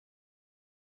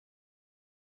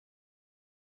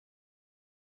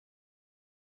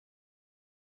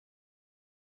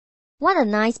What a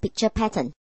nice picture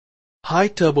pattern. Hi,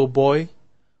 Turbo Boy.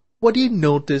 What do you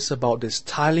notice about this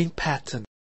tiling pattern?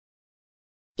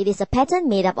 It is a pattern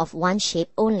made up of one shape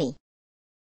only.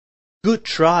 Good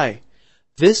try.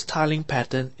 This tiling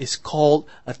pattern is called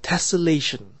a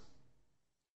tessellation.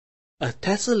 A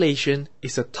tessellation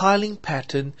is a tiling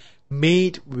pattern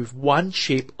made with one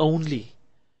shape only.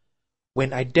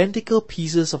 When identical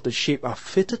pieces of the shape are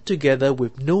fitted together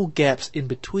with no gaps in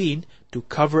between to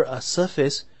cover a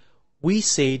surface, we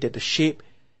say that the shape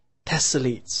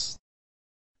tessellates.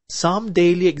 Some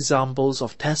daily examples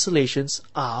of tessellations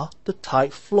are the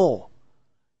tiled floor,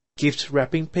 gift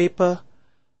wrapping paper,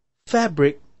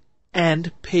 fabric,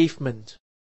 and pavement.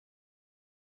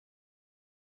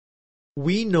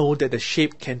 We know that the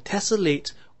shape can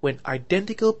tessellate when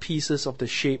identical pieces of the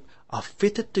shape are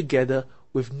fitted together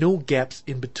with no gaps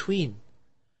in between.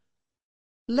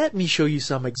 Let me show you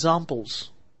some examples.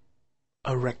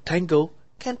 A rectangle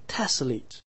can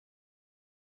tessellate.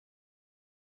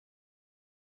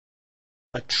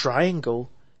 A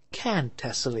triangle can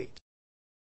tessellate.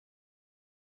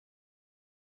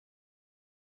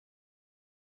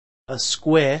 A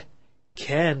square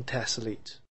can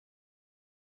tessellate.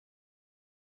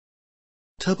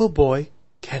 Turbo Boy,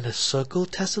 can a circle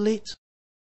tessellate?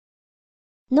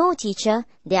 No, teacher,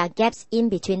 there are gaps in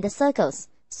between the circles,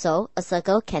 so a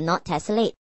circle cannot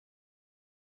tessellate.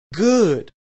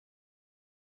 Good!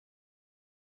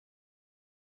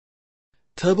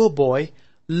 Turbo Boy,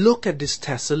 look at this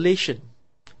tessellation.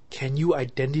 Can you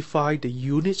identify the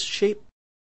unit shape?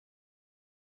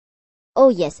 Oh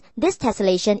yes, this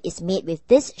tessellation is made with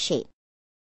this shape.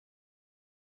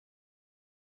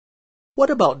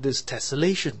 What about this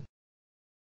tessellation?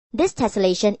 This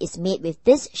tessellation is made with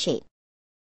this shape.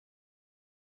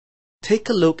 Take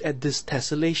a look at this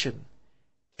tessellation.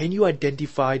 Can you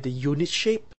identify the unit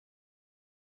shape?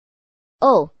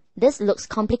 Oh, this looks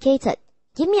complicated.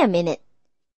 Give me a minute.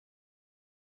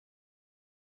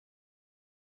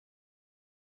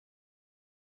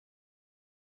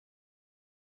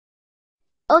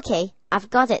 Okay, I've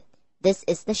got it. This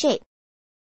is the shape.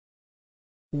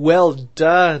 Well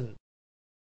done!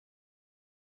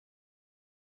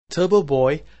 Turbo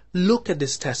Boy, look at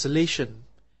this tessellation.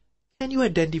 Can you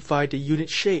identify the unit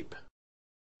shape?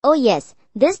 Oh yes,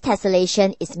 this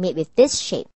tessellation is made with this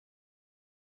shape.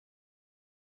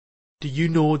 Do you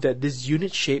know that this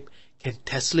unit shape can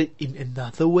tessellate in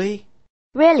another way?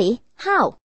 Really?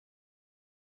 How?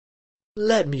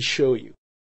 Let me show you.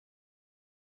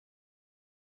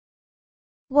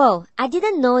 Whoa, I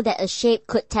didn't know that a shape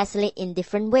could tessellate in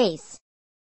different ways.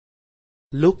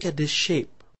 Look at this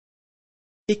shape.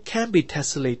 It can be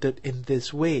tessellated in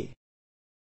this way.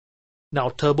 Now,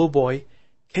 Turbo Boy,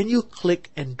 can you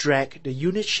click and drag the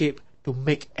unit shape to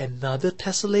make another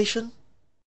tessellation?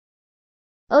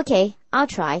 Okay, I'll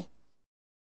try.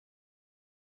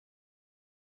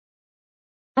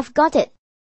 I've got it.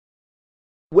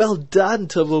 Well done,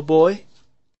 Turbo Boy!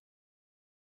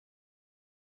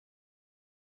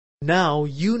 Now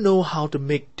you know how to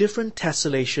make different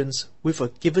tessellations with a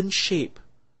given shape.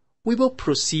 We will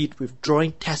proceed with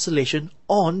drawing tessellation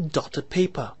on dotted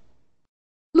paper.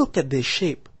 Look at this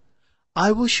shape.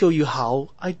 I will show you how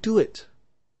I do it.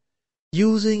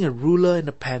 Using a ruler and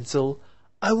a pencil,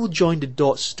 I will join the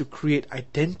dots to create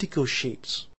identical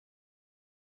shapes.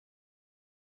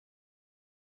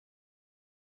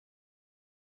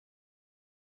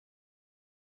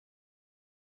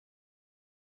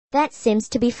 That seems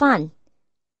to be fun.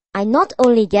 I not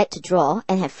only get to draw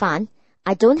and have fun,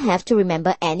 I don't have to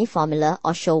remember any formula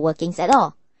or show workings at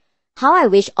all. How I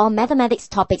wish all mathematics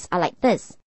topics are like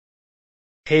this.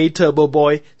 Hey Turbo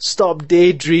Boy, stop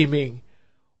daydreaming.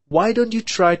 Why don't you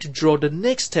try to draw the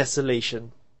next tessellation?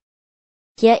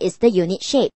 Here is the unit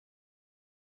shape.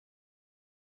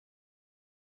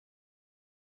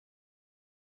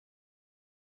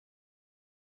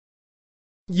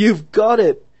 You've got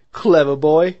it! Clever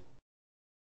boy!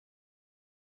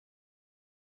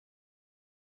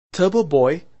 Turbo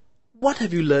Boy, what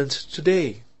have you learned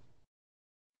today?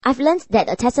 I've learned that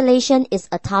a tessellation is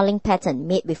a tiling pattern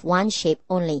made with one shape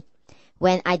only.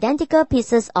 When identical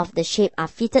pieces of the shape are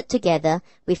fitted together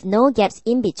with no gaps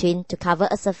in between to cover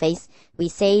a surface, we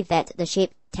say that the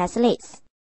shape tessellates.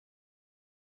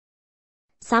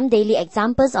 Some daily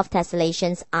examples of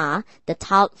tessellations are the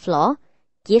tiled floor,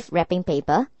 gift wrapping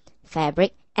paper,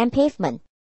 fabric, and pavement.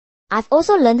 I've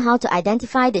also learned how to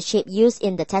identify the shape used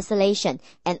in the tessellation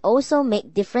and also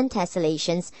make different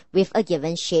tessellations with a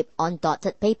given shape on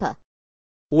dotted paper.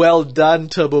 Well done,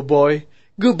 Turbo Boy.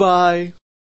 Goodbye.